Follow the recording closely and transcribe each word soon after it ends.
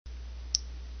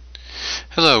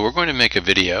Hello, we're going to make a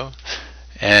video,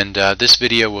 and this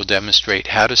video will demonstrate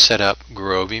how to set up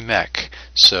Gurobie mech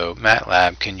so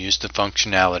Matlab can use the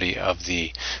functionality of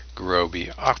the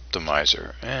Gurobie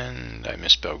optimizer. And I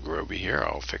misspelled Gurobie here.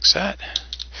 I'll fix that.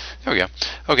 There we go.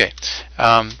 Okay,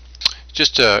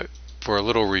 just for a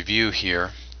little review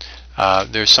here,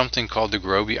 there's something called the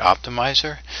Gurobie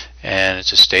optimizer, and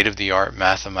it's a state-of-the-art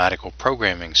mathematical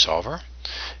programming solver.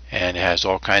 And it has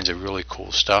all kinds of really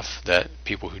cool stuff that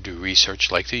people who do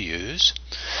research like to use.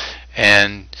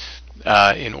 And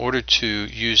in order to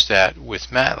use that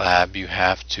with Matlab, you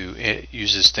have to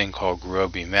use this thing called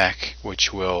Gurobie mech,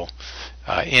 which will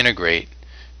integrate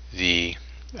the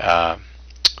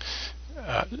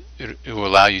it will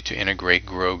allow you to integrate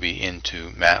Gurobie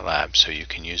into Matlab, so you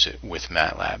can use it with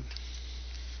Matlab.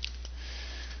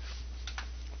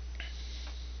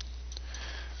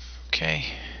 Okay.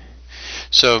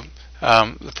 So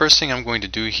the first thing I'm going to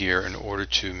do here in order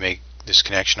to make this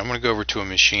connection, I'm going to go over to a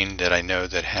machine that I know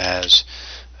that has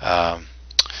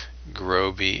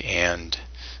Gurobie and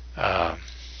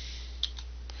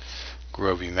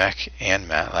Gurobie mech and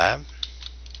Matlab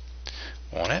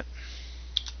on it.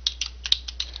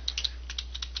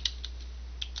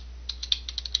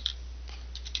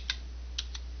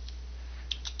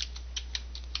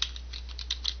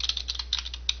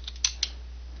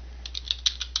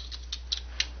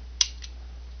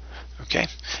 Okay,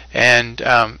 and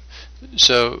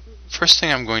so first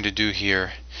thing I'm going to do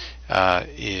here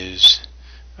is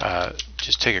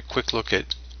just take a quick look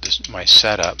at my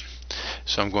setup.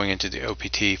 So I'm going into the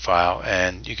OPT file,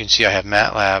 and you can see I have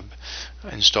Matlab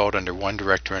installed under one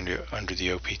directory under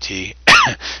the OPT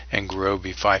and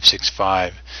Gurobie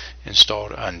 565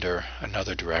 installed under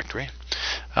another directory.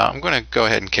 I'm going to go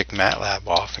ahead and kick Matlab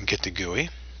off and get the GUI.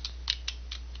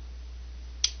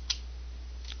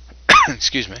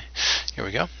 Excuse me. Here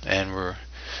we go, and we're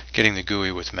getting the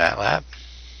GUI with Matlab.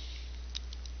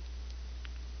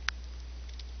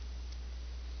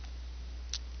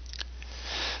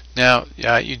 Now,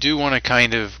 you do want to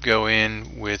kind of go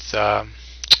in with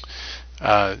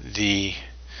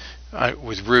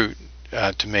with root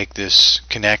to make this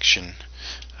connection.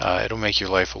 It'll make your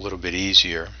life a little bit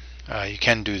easier. You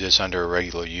can do this under a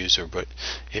regular user, but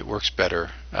it works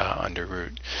better under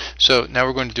root. So now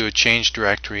we're going to do a change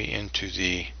directory into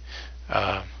the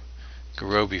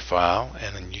Gurobie file,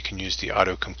 and then you can use the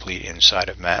autocomplete inside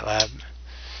of Matlab.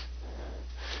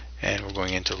 And we're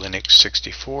going into Linux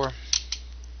 64,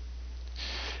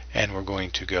 and we're going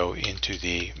to go into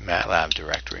the Matlab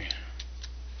directory.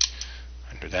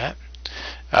 Under that,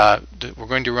 we're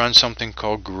going to run something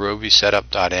called Gurobie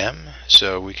setup.m,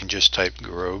 so we can just type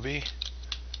Gurobie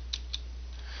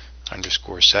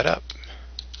 _setup,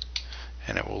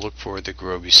 and it will look for the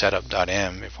Gurobie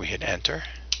setup.m if we hit enter.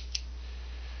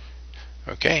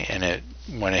 Okay, and it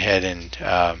went ahead and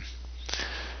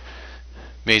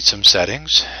made some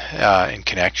settings and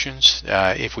connections.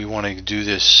 If we want to do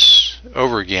this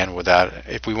over again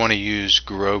if we want to use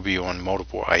Gurobie on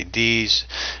multiple IDs,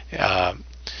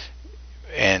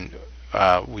 and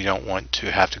we don't want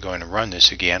to have to go in and run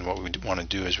this again, what we want to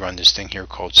do is run this thing here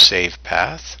called save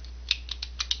path.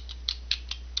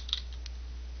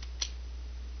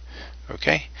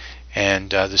 Okay,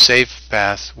 and the save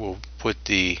path will put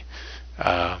the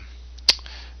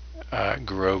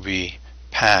Gurobie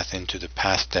path into the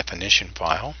path definition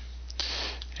file,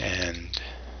 and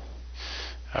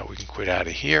we can quit out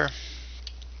of here,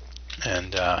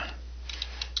 and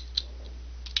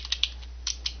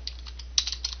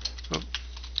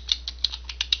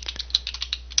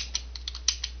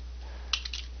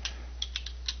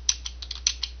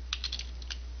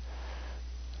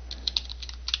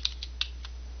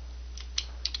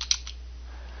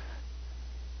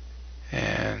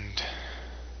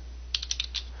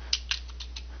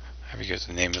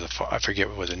I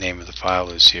forget what the name of the file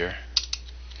is here.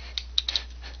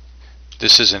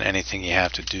 This isn't anything you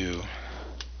have to do.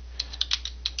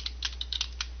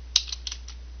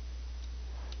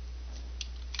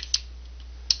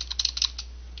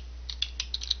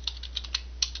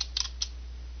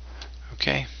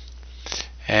 Okay,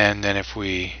 and then if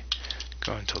we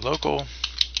go into local,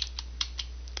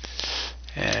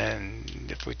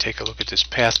 and if we take a look at this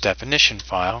path definition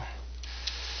file,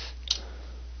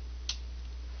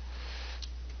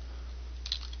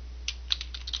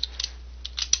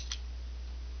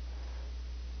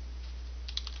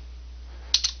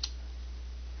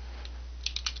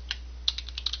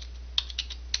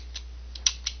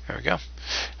 there we go.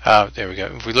 There we go.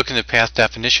 If we look in the path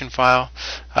definition file,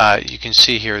 you can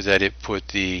see here that it put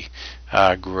the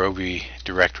Gurobie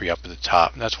directory up at the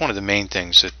top. And that's one of the main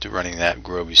things that running that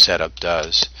Gurobie setup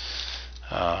does.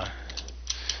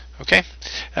 Okay,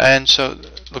 and so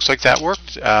looks like that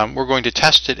worked. We're going to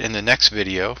test it in the next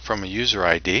video from a user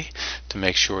ID to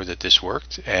make sure that this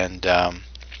worked, and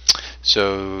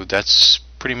so that's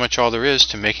pretty much all there is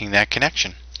to making that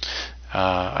connection.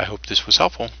 I hope this was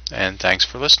helpful, and thanks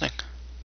for listening.